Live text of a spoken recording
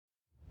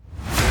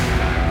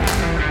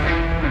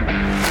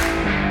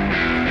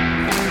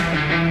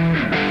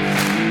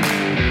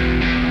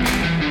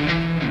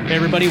Hey,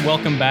 everybody.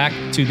 Welcome back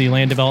to the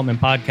Land Development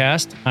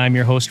Podcast. I'm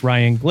your host,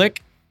 Ryan Glick.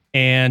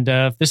 And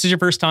if this is your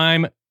first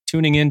time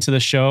tuning into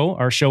the show,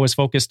 our show is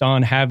focused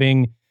on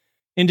having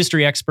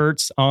industry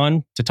experts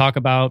on to talk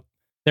about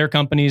their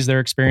companies,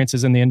 their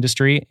experiences in the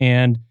industry.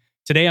 And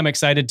today I'm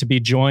excited to be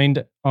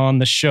joined on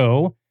the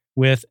show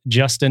with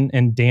Justin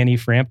and Dani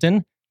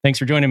Frampton. Thanks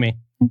for joining me.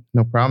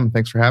 No problem.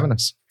 Thanks for having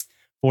us.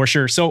 For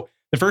sure. So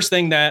the first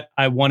thing that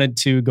I wanted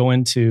to go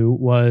into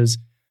was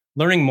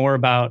learning more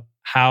about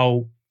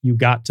how you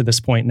got to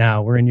this point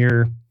now. We're in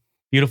your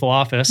beautiful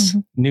office,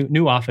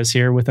 new office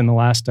here within the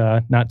last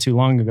not too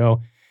long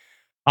ago.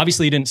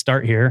 Obviously, you didn't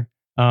start here.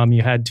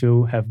 You had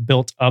to have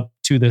built up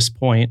to this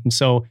point. And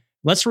so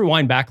let's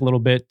rewind back a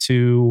little bit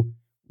to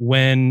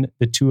when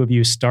the two of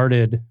you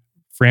started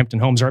Frampton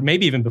Homes, or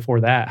maybe even before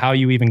that, how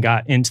you even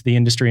got into the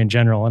industry in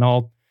general.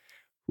 And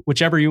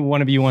whichever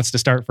one of you wants to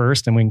start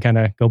first, and we can kind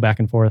of go back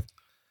and forth.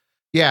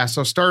 Yeah.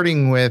 So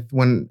starting with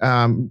when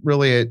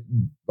really it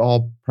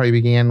all probably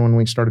began when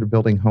we started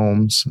building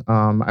homes.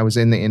 I was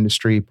in the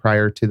industry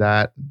prior to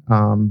that.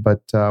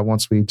 But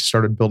once we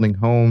started building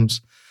homes,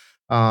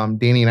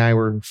 Dani and I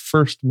were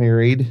first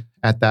married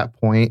at that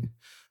point.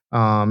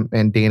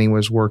 And Dani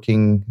was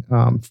working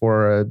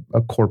for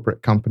a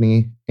corporate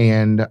company.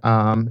 And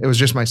it was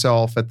just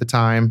myself at the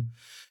time.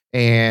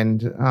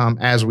 And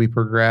as we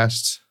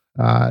progressed,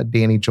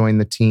 Dani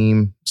joined the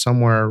team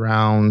somewhere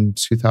around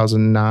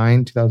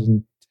 2009,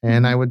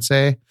 2010, I would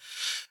say.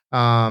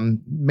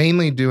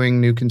 Mainly doing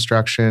new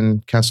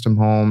construction, custom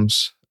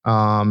homes.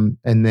 And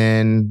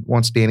then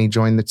once Dani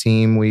joined the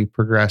team, we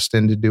progressed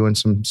into doing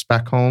some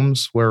spec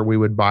homes where we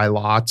would buy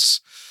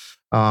lots,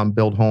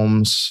 build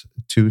homes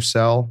to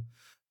sell.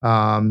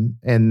 And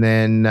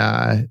then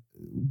that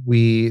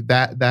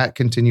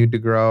continued to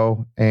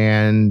grow.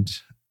 And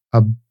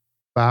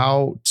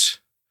about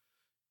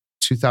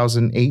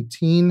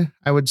 2018,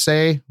 I would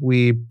say,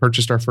 we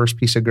purchased our first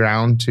piece of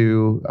ground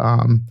to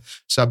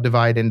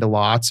subdivide into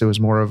lots. It was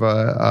more of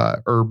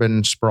a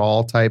urban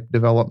sprawl type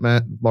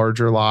development,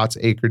 larger lots,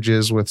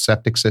 acreages with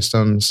septic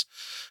systems,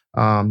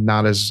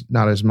 not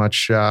as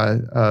much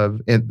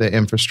of the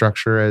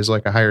infrastructure as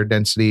like a higher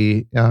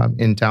density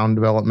in-town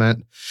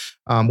development.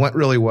 Went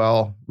really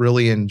well.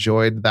 Really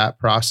enjoyed that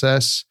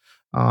process.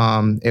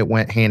 It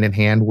went hand in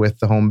hand with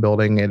the home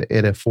building.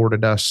 It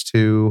afforded us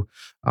to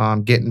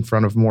get in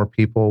front of more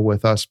people,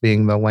 with us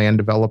being the land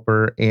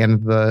developer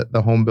and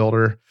the home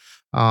builder.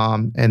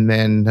 And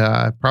then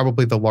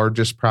probably the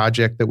largest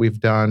project that we've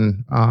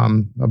done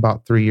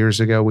about 3 years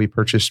ago, we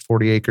purchased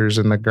 40 acres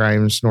in the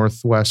Grimes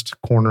northwest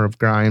corner of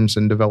Grimes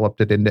and developed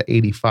it into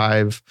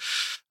 85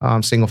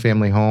 single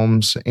family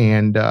homes,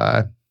 and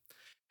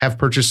have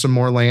purchased some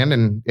more land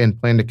and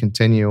plan to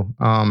continue.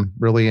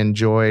 Really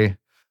enjoy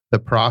the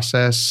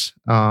process,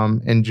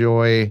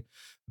 enjoy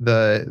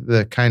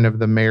the kind of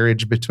the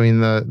marriage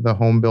between the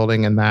home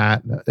building and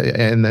that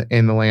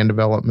and the land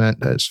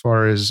development, as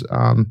far as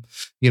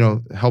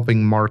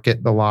helping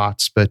market the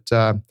lots, but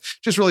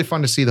just really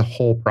fun to see the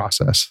whole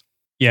process.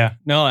 Yeah,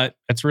 no,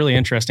 that's really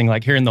interesting.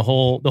 Like hearing the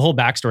whole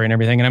backstory and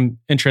everything. And I'm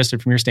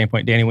interested from your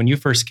standpoint, Dani, when you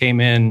first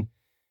came in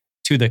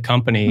to the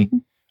company,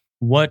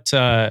 what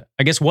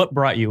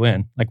brought you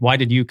in? Like, why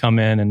did you come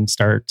in and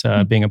start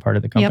being a part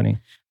of the company? Yep.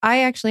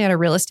 I actually had a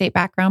real estate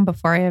background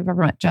before I ever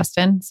met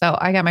Justin. So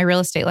I got my real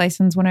estate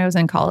license when I was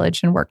in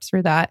college and worked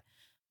through that.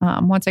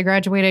 Once I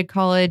graduated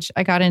college,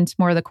 I got into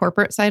more of the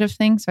corporate side of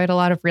things. So I had a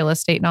lot of real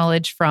estate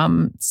knowledge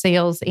from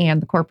sales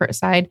and the corporate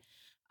side.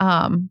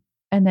 And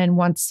then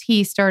once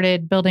he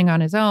started building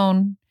on his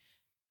own,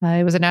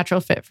 it was a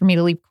natural fit for me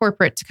to leave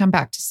corporate to come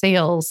back to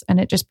sales. And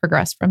it just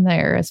progressed from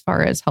there as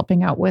far as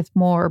helping out with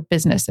more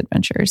business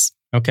adventures.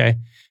 Okay.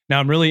 Now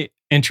I'm really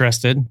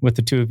interested with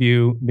the two of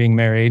you being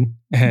married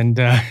and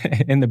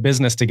in the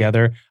business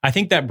together. I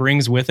think that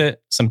brings with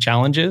it some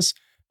challenges.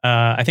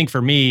 I think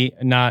for me,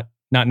 not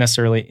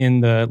necessarily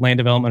in the land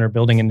development or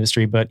building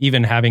industry, but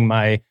even having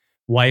my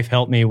wife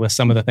help me with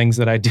some of the things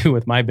that I do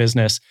with my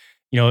business,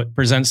 it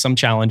presents some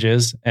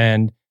challenges.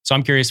 And so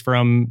I'm curious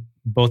from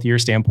both of your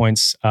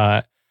standpoints,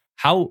 how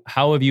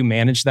have you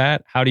managed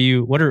that?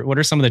 What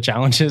are some of the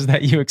challenges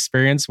that you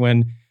experience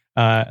when,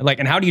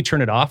 and how do you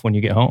turn it off when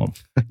you get home?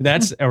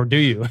 Or do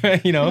you,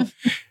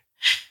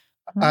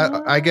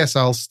 I guess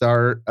I'll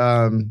start.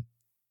 That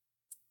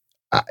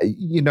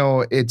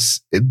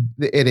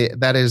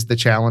is the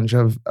challenge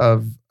of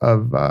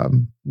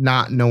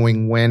not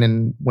knowing when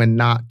and when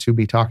not to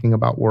be talking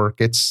about work.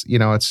 It's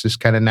just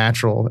kind of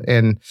natural.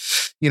 And,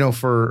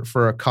 for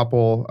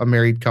a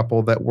married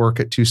couple that work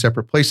at two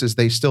separate places,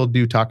 they still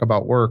do talk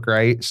about work,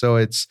 right? So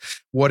it's,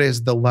 what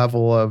is the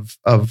level of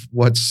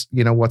what's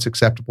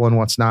acceptable and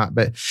what's not,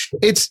 but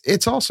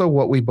it's also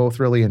what we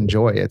both really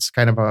enjoy. It's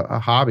kind of a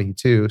hobby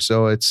too.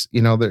 So it's,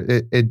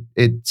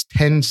 it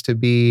tends to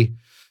be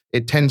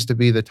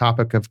the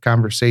topic of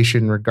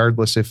conversation,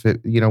 regardless if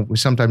we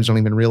sometimes don't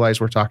even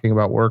realize we're talking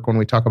about work when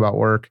we talk about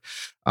work.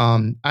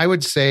 I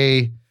would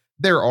say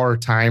there are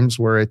times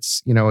where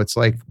it's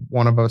like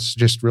one of us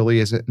just really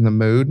isn't in the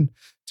mood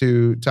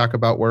to talk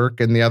about work,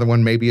 and the other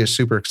one maybe is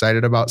super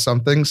excited about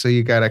something. So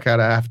you gotta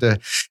kind of have to,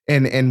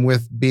 and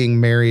with being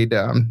married,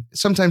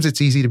 sometimes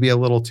it's easy to be a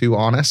little too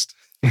honest.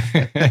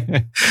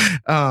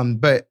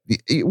 But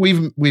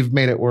we've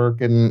made it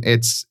work, and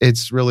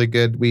it's really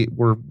good.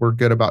 We're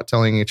good about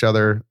telling each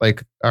other,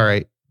 like, all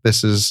right,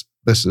 this is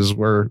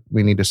where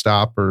we need to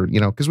stop, or,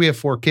 because we have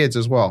 4 kids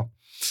as well.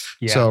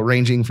 Yeah. So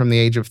ranging from the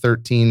age of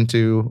 13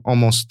 to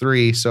almost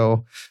 3.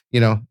 So,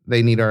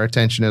 they need our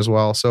attention as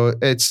well. So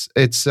it's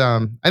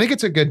I think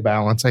it's a good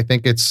balance. I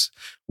think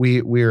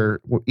neither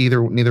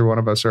one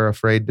of us are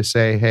afraid to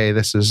say, hey,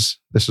 this is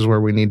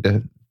where we need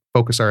to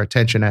focus our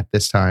attention at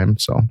this time.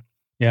 So,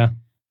 yeah,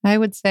 I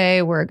would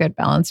say we're a good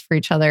balance for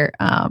each other.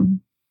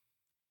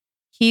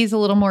 He's a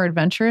little more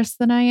adventurous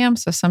than I am,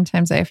 so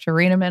sometimes I have to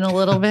rein him in a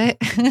little bit.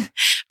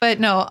 But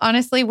no,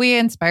 honestly, we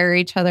inspire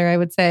each other, I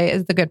would say,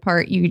 is the good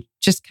part. You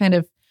just kind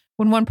of,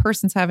 when one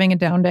person's having a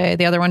down day,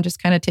 the other one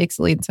just kind of takes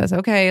the lead and says,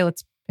 okay,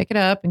 let's pick it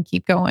up and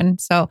keep going.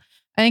 So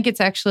I think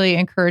it's actually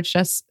encouraged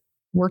us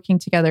working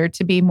together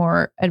to be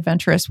more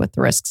adventurous with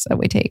the risks that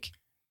we take.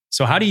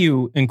 So how do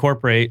you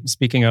incorporate,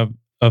 speaking of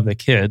the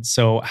kids,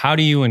 so how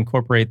do you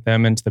incorporate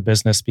them into the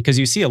business? Because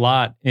you see a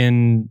lot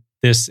in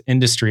this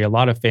industry, a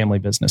lot of family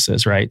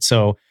businesses, right?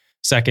 So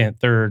 2nd,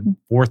 3rd,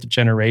 4th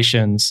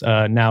generations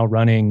now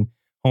running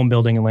home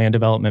building and land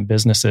development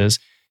businesses.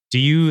 Do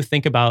you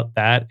think about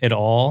that at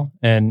all?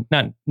 And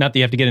not that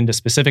you have to get into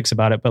specifics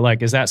about it, but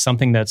like, is that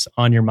something that's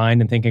on your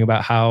mind and thinking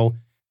about how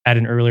at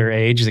an earlier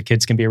age the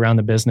kids can be around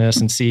the business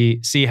and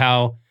see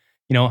how,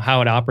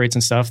 how it operates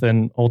and stuff?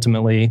 Then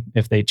ultimately,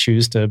 if they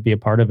choose to be a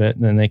part of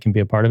it, then they can be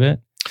a part of it.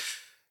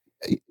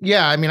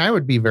 Yeah, I mean, I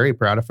would be very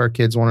proud if our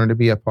kids wanted to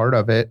be a part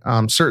of it.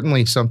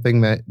 Certainly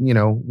something that,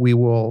 we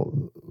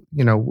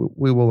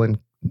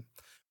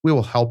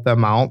will help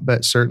them out,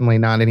 but certainly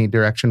not any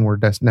direction we're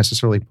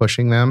necessarily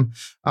pushing them.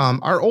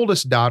 Our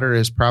oldest daughter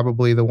is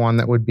probably the one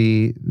that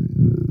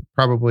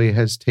probably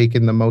has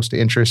taken the most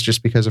interest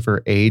just because of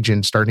her age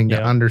and starting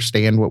to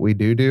understand what we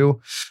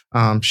do.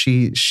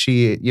 She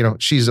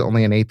she's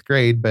only in 8th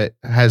grade, but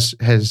has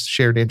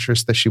shared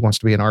interest that she wants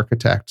to be an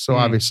architect. So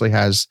obviously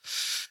has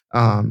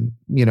a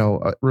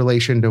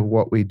relation to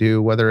what we do,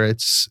 whether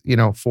it's,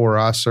 for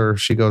us or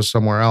she goes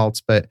somewhere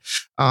else. But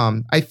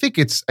I think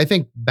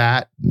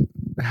that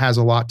has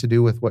a lot to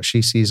do with what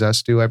she sees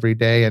us do every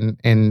day. And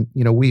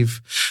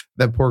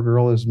that poor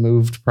girl has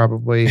moved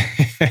probably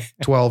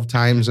 12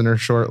 times in her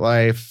short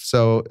life.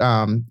 So,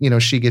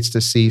 she gets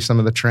to see some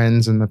of the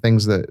trends and the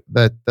things that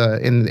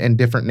in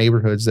different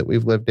neighborhoods that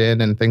we've lived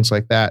in and things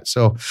like that.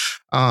 So,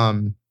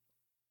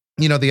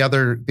 the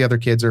other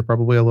kids are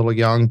probably a little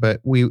young, but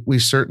we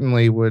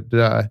certainly would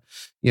love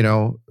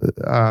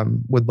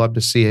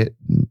to see it,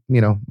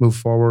 move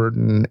forward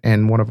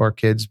and one of our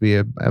kids be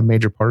a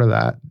major part of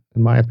that,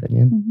 in my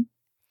opinion. Mm-hmm.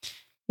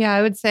 Yeah,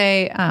 I would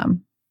say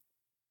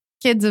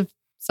kids of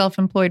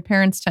self-employed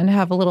parents tend to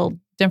have a little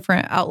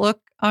different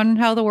outlook on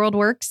how the world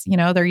works.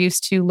 They're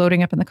used to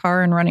loading up in the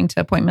car and running to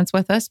appointments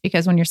with us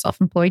because when you're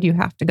self-employed, you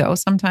have to go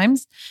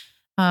sometimes.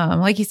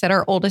 Like you said,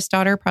 our oldest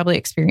daughter probably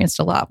experienced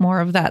a lot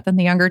more of that than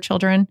the younger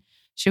children.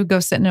 She would go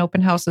sit in open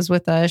houses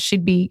with us.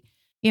 She'd be,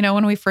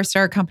 when we first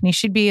started our company,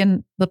 she'd be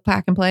in the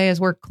pack and play as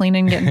we're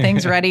cleaning, getting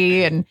things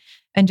ready and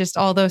just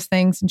all those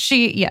things. And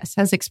she, yes,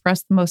 has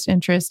expressed the most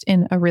interest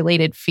in a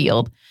related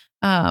field.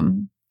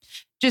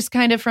 Just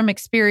kind of from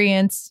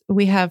experience,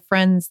 we have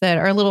friends that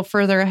are a little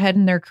further ahead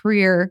in their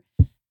career.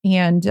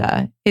 And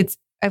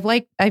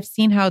I've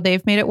seen how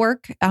they've made it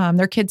work.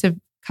 Their kids have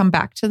come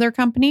back to their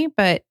company,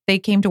 but they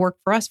came to work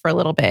for us for a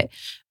little bit,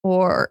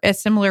 or a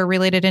similar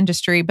related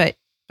industry, but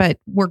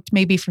worked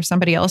maybe for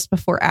somebody else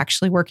before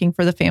actually working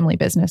for the family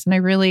business. And I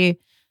really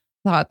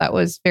thought that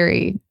was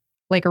a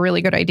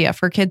really good idea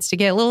for kids to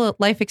get a little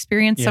life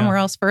experience somewhere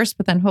else first,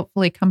 but then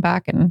hopefully come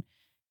back and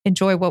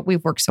enjoy what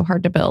we've worked so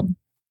hard to build.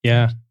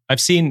 Yeah.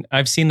 I've seen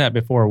that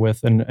before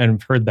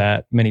and heard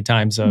that many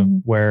times of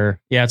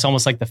where, it's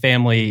almost like the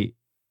family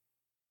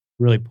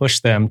really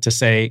pushed them to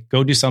say,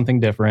 go do something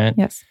different.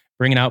 Yes.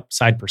 Bring an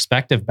outside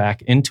perspective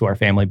back into our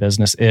family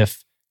business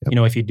if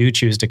you do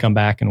choose to come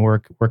back and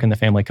work in the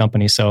family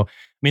company. So, I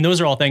mean, those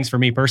are all things for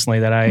me personally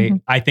that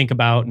I think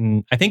about.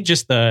 And I think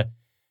just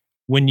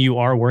when you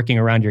are working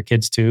around your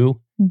kids too,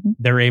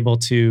 they're able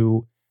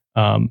to,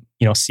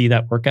 see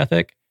that work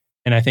ethic.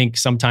 And I think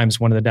sometimes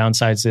one of the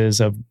downsides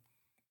is of,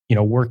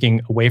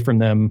 working away from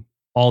them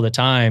all the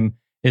time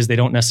is they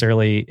don't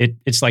necessarily,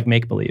 it's like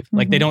make believe.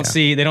 Like they don't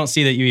see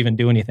that you even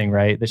do anything,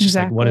 right? It's just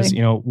like, what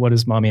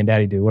does mommy and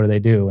daddy do? What do they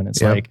do? And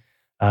it's like,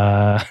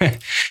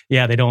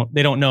 they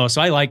don't know.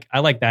 So I like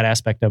that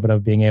aspect of it,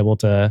 of being able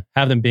to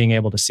have them being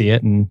able to see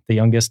it. And the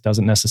youngest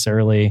doesn't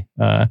necessarily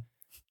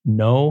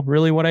know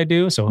really what I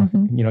do. So,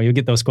 you'll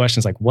get those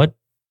questions like, what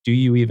do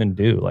you even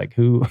do? Like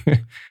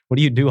what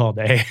do you do all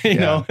day?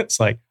 It's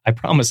like, I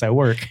promise I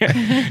work.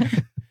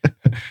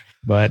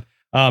 But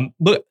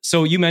look,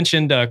 so you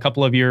mentioned a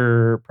couple of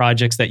your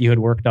projects that you had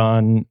worked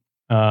on,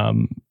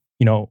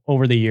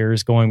 over the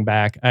years going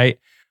back.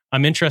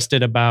 I'm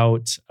interested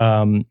about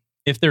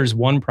if there's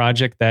one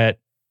project that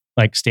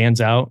like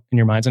stands out in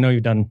your minds? I know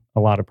you've done a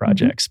lot of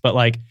projects, but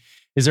like,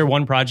 is there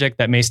one project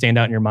that may stand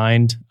out in your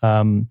mind?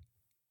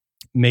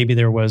 Maybe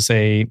there was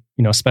a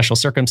special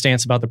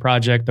circumstance about the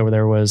project, or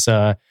there was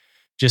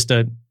just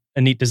a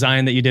neat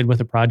design that you did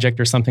with a project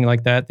or something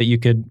like that you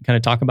could kind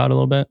of talk about a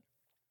little bit.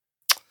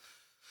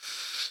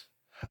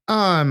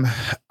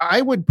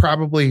 I would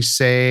probably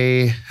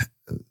say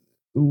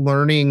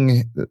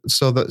learning.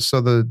 So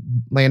the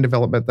land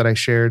development that I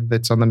shared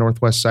that's on the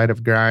northwest side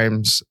of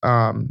Grimes,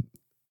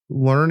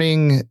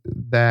 learning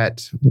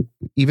that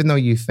even though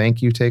you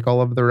think you take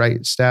all of the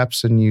right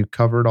steps and you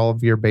covered all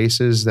of your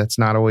bases, that's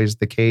not always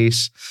the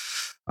case.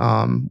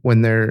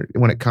 When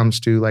it comes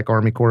to like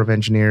Army Corps of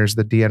Engineers,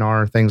 the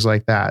DNR, things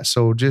like that.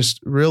 So just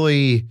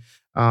really,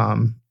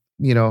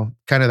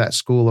 kind of that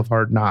school of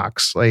hard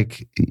knocks.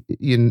 Like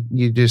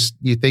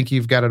you think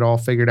you've got it all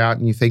figured out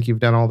and you think you've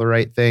done all the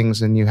right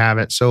things and you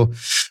haven't. So,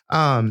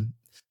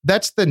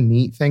 that's the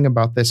neat thing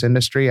about this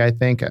industry, I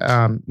think.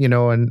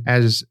 And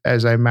as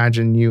I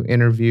imagine you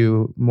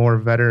interview more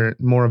of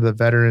the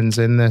veterans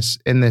in this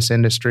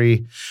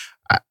industry,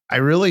 I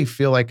really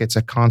feel like it's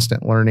a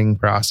constant learning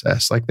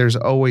process. Like there's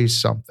always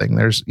something.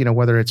 There's,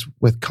 whether it's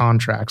with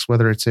contracts,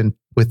 whether it's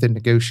within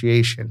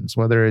negotiations,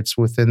 whether it's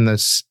within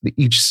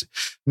each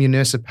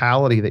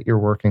municipality that you're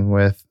working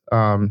with,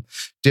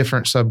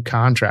 different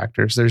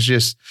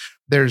subcontractors.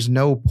 There's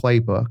no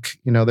playbook.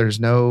 There's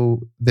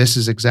no, this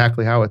is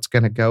exactly how it's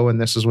going to go.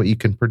 And this is what you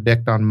can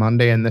predict on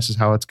Monday. And this is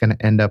how it's going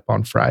to end up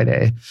on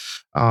Friday.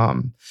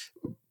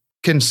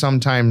 Can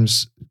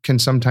sometimes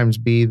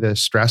be the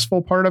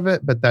stressful part of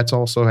it, but that's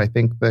also, I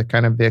think, the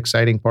kind of the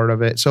exciting part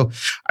of it. So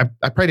I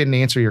probably didn't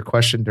answer your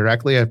question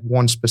directly. I have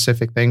one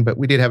specific thing, but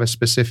we did have a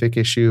specific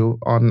issue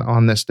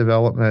on this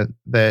development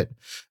that,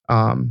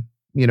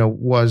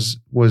 was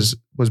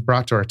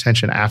brought to our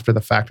attention after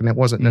the fact. And it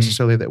wasn't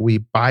necessarily that we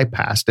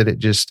bypassed it. It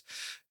just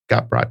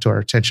got brought to our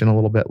attention a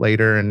little bit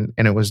later. And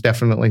it was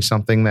definitely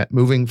something that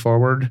moving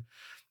forward,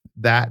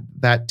 that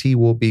T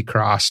will be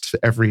crossed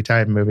every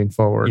time moving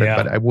forward. Yeah.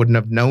 But I wouldn't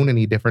have known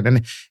any different.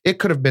 And it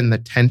could have been the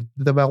 10th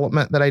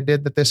development that I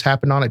did that this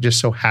happened on. It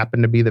just so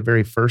happened to be the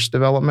very first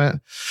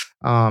development.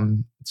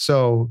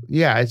 So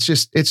yeah, it's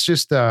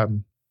just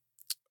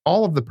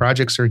all of the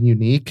projects are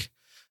unique.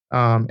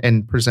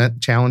 And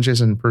present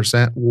challenges and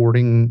present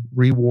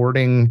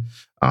rewarding,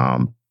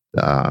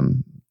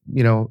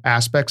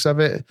 aspects of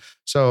it.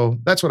 So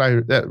that's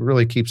that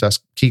really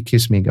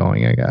keeps me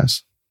going, I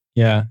guess.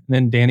 Yeah. And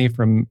then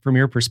Dani, from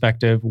your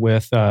perspective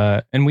with,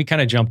 and we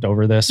kind of jumped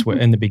over this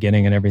in the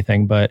beginning and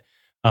everything, but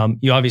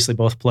you obviously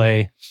both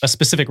play a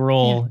specific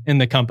role in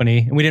the company,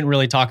 and we didn't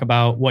really talk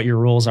about what your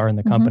roles are in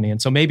the company.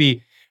 And so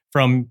maybe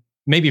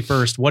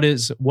first, what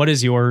is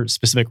your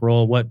specific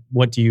role?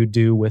 What do you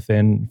do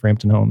within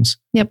Frampton Homes?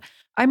 Yep.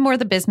 I'm more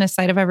the business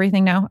side of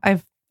everything now.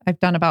 I've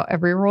done about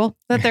every role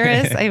that there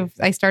is.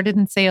 I started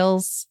in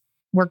sales,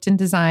 worked in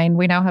design.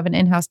 We now have an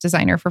in-house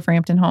designer for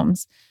Frampton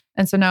Homes.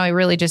 And so now I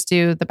really just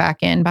do the back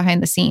end,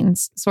 behind the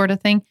scenes sort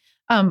of thing.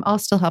 I'll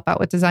still help out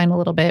with design a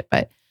little bit,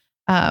 but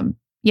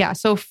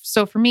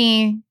So for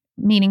me,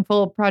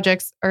 meaningful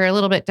projects are a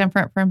little bit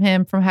different from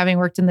having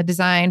worked in the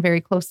design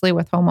very closely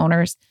with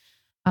homeowners.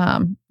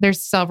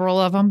 There's several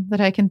of them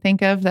that I can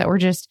think of that were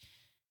just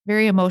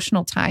very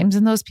emotional times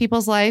in those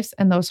people's lives.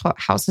 And those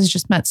houses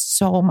just meant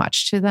so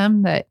much to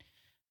them that,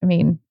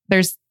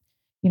 there's,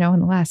 in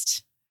the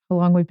last, how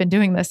long we've been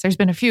doing this, there's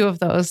been a few of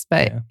those,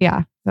 but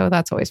so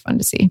that's always fun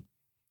to see.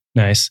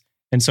 Nice.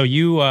 And so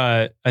you,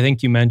 I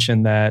think you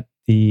mentioned that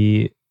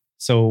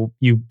so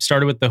you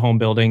started with the home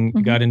building,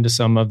 you got into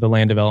some of the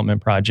land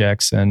development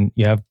projects, and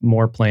you have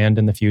more planned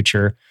in the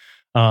future.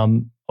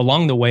 Along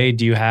the way,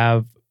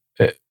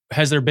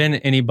 has there been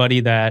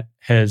anybody that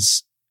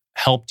has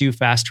helped you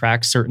fast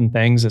track certain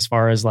things as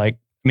far as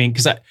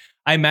because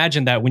I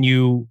imagine that when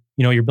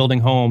you're building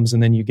homes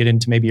and then you get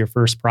into maybe your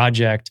first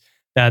project,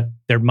 that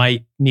there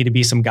might need to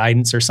be some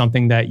guidance or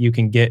something that you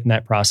can get in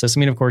that process.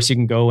 Of course you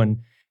can go and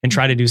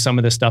try to do some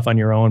of this stuff on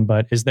your own,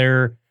 but is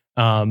there,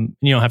 you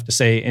don't have to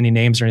say any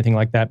names or anything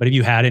like that, but have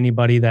you had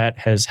anybody that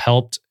has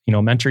helped,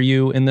 mentor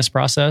you in this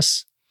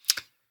process?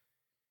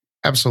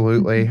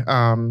 Absolutely.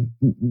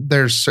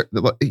 There's,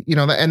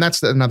 and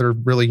that's another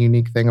really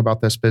unique thing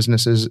about this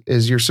business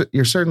is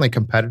you're certainly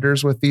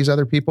competitors with these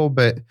other people,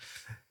 but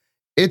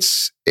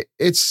it's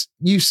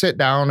you sit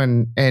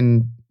down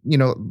and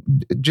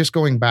just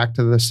going back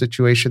to the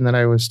situation that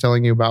I was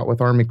telling you about with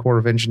Army Corps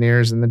of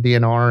Engineers and the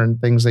DNR and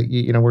things that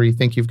where you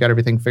think you've got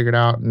everything figured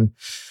out. And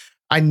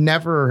I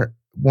never,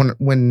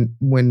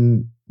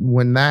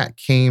 when that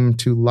came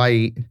to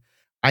light,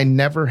 I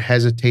never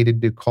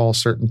hesitated to call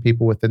certain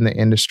people within the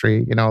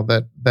industry,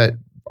 that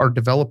are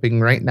developing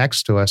right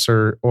next to us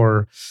or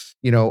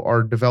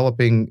are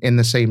developing in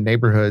the same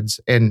neighborhoods,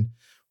 and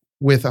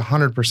with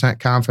 100%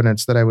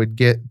 confidence that I would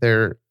get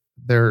their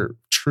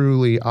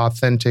truly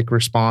authentic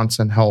response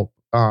and help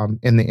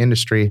in the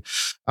industry.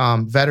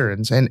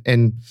 Veterans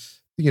and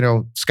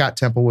Scott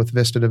Temple with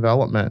Vista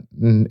Development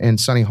and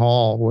Sonny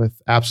Hall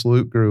with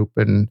Absolute Group,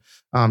 and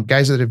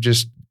guys that have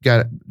just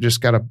got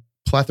a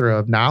plethora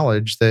of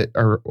knowledge that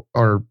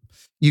are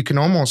you can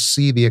almost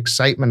see the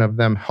excitement of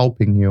them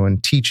helping you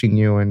and teaching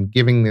you and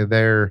giving you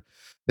their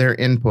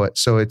input.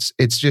 So it's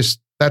just,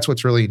 that's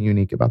what's really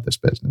unique about this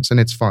business, and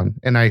it's fun.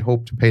 And I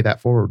hope to pay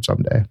that forward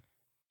someday.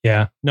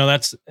 Yeah, no,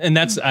 that's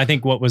I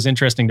think what was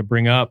interesting to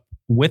bring up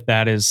with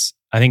that is,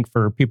 I think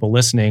for people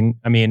listening,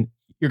 I mean,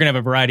 you're going to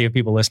have a variety of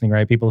people listening,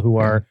 right? People who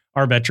are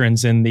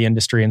veterans in the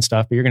industry and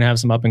stuff, but you're going to have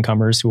some up and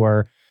comers who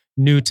are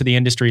new to the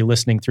industry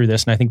listening through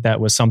this. And I think that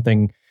was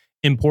something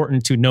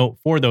important to note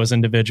for those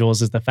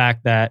individuals, is the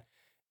fact that,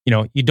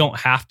 you don't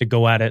have to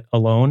go at it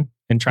alone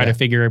and try to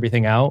figure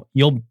everything out.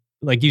 You'll,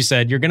 like you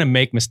said, you're going to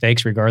make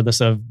mistakes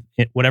regardless of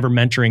whatever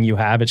mentoring you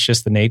have. It's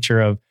just the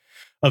nature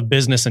of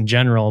business in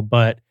general,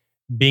 but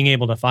being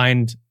able to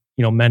find,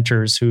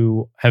 mentors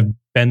who have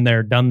been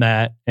there, done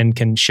that, and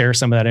can share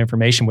some of that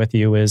information with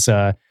you is,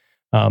 I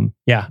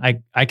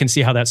can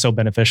see how that's so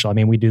beneficial. I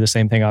mean, we do the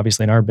same thing,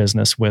 obviously, in our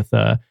business with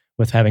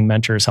having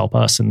mentors help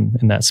us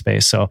in that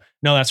space. So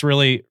no, that's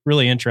really,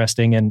 really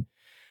interesting. And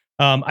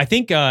I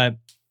think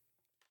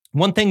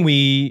one thing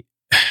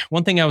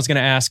I was going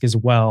to ask as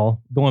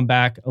well, going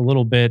back a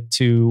little bit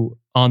to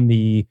on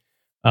the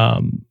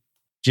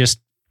just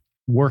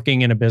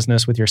working in a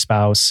business with your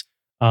spouse,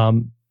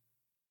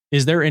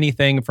 is there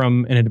anything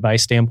from an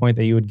advice standpoint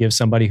that you would give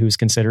somebody who's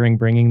considering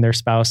bringing their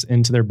spouse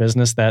into their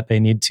business that they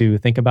need to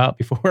think about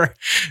before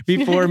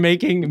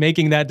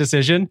making that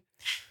decision?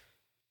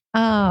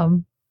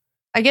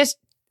 I guess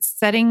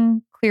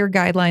setting clear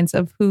guidelines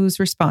of whose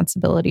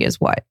responsibility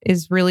is what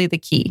is really the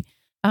key.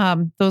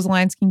 Those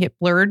lines can get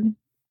blurred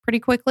pretty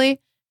quickly,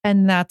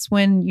 and that's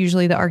when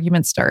usually the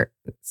arguments start.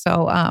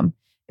 So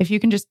if you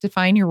can just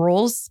define your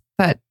roles,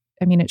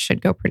 it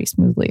should go pretty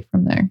smoothly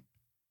from there.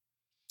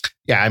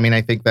 Yeah, I mean,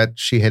 I think that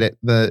she hit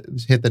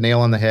the nail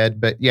on the head.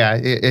 But yeah,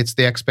 it's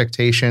the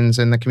expectations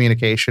and the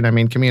communication. I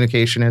mean,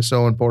 communication is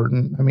so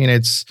important. I mean,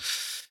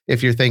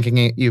 if you're thinking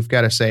it, you've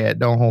got to say it.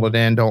 Don't hold it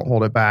in. Don't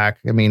hold it back.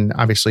 I mean,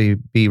 obviously,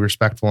 be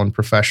respectful and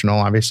professional.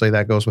 Obviously,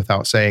 that goes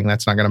without saying.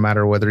 That's not going to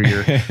matter whether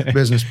you're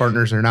business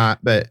partners or not.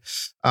 But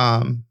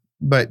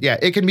yeah,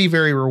 it can be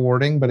very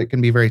rewarding, but it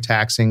can be very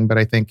taxing. But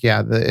I think,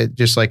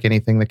 just like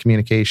anything, the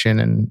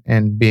communication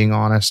and being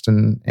honest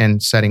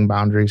and setting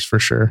boundaries for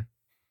sure.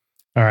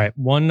 All right.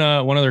 One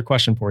other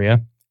question for you.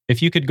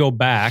 If you could go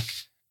back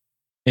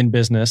in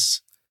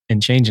business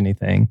and change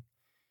anything,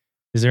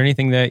 is there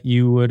anything that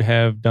you would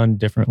have done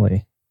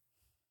differently?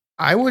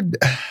 I would.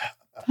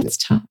 That's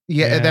tough.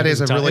 Yeah, that is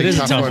a really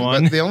tough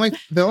one. But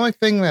the only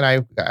thing that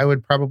I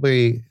would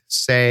probably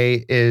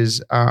say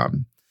is,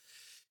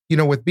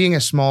 with being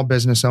a small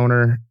business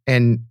owner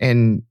and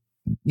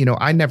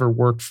I never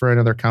worked for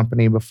another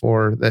company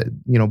before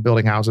that,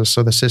 building houses.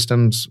 So the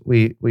systems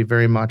we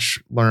very much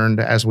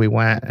learned as we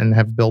went and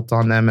have built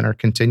on them and are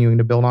continuing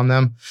to build on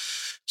them.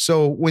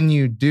 So when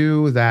you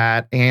do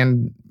that,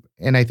 and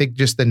I think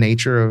just the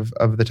nature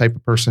of the type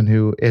of person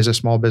who is a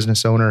small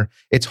business owner,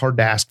 it's hard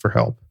to ask for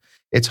help.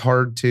 It's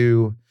hard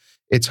to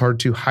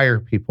hire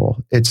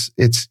people. It's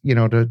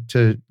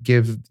to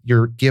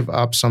give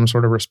up some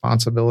sort of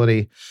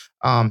responsibility.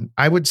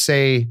 I would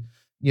say,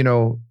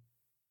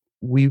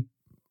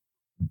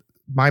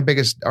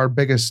 our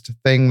biggest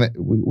thing that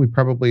we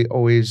probably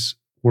always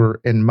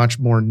were in much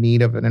more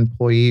need of an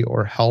employee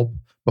or help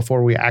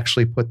before we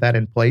actually put that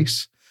in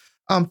place,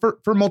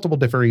 for multiple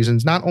different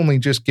reasons. Not only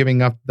just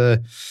giving up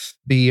the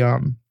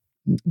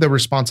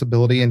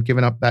responsibility and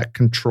giving up that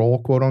control,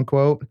 quote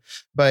unquote,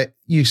 but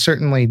you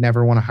certainly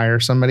never want to hire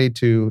somebody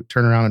to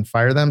turn around and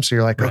fire them. So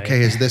you're like, right.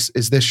 Okay,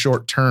 is this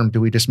short term? Do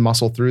we just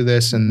muscle through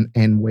this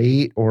and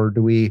wait, or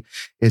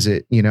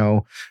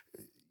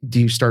do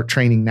you start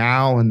training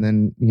now and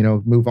then,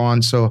 move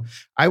on? So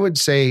I would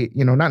say,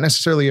 not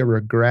necessarily a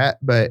regret,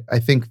 but I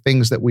think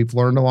things that we've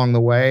learned along the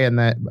way and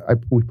that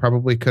we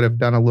probably could have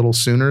done a little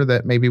sooner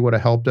that maybe would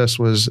have helped us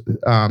was,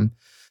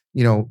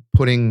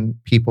 putting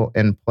people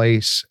in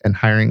place and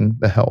hiring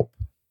the help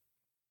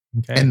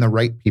and the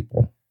right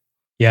people.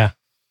 Yeah.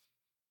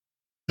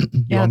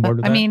 Yeah.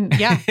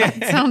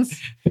 That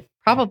sounds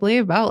probably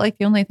about like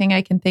the only thing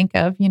I can think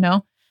of,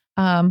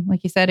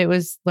 like you said, it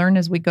was learn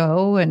as we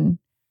go and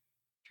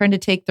trying to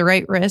take the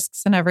right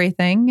risks and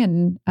everything.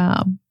 And,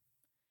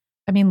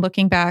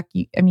 looking back,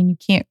 you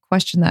can't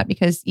question that,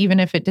 because even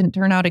if it didn't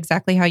turn out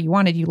exactly how you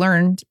wanted, you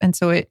learned. And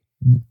so it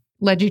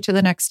led you to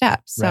the next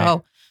step.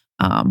 So,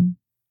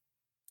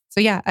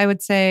 right. I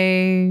would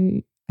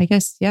say, I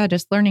guess,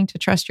 just learning to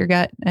trust your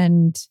gut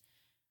and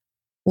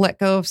let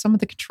go of some of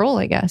the control,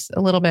 I guess,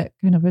 a little bit,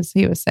 kind of as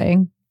he was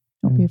saying.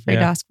 Don't be afraid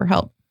to ask for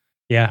help.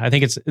 Yeah, I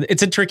think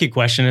it's a tricky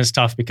question. It's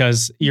tough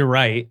because you're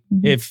right.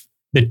 Mm-hmm. If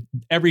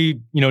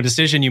every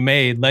decision you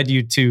made led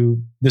you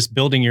to this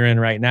building you're in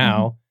right now,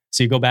 mm-hmm.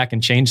 so you go back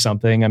and change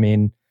something. I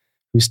mean,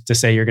 who's to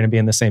say you're going to be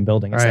in the same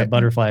building? It's that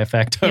butterfly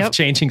effect of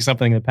changing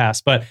something in the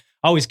past. But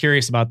always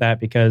curious about that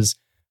because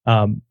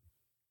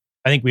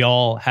I think we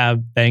all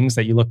have things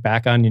that you look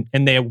back on,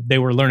 and they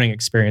were learning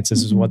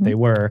experiences is what they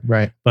were.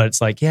 Right. But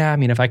it's like,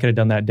 if I could have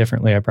done that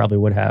differently, I probably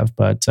would have.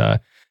 But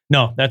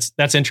no,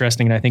 that's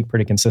interesting, and I think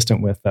pretty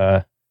consistent with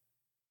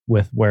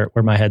with where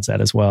my head's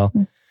at as well.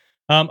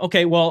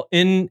 Okay, well,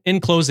 in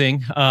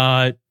closing,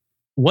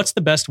 what's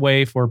the best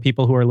way for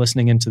people who are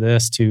listening into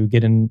this to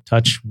get in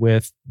touch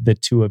with the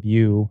two of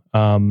you? I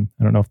don't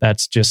know if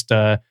that's just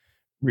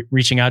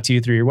reaching out to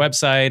you through your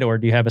website, or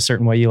do you have a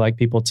certain way you like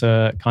people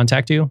to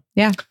contact you?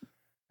 Yeah.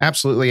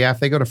 Absolutely. Yeah.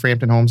 If they go to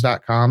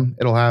framptonhomes.com,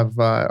 it'll have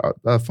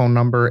a phone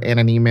number and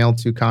an email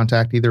to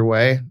contact either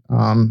way.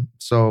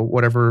 So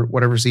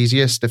whatever's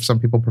easiest. If some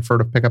people prefer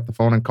to pick up the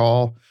phone and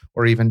call,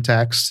 or even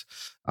text,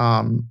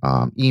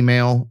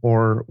 email,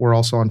 or we're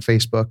also on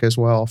Facebook as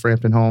well,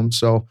 Frampton Homes.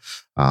 So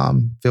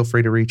feel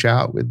free to reach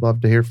out. We'd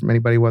love to hear from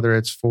anybody, whether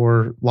it's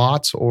for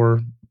lots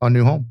or a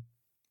new home.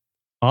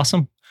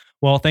 Awesome.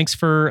 Well, thanks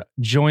for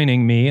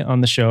joining me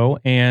on the show.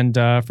 And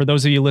for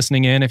those of you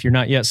listening in, if you're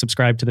not yet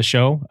subscribed to the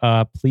show,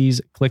 please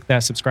click that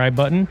subscribe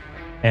button.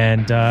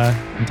 And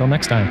until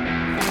next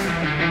time.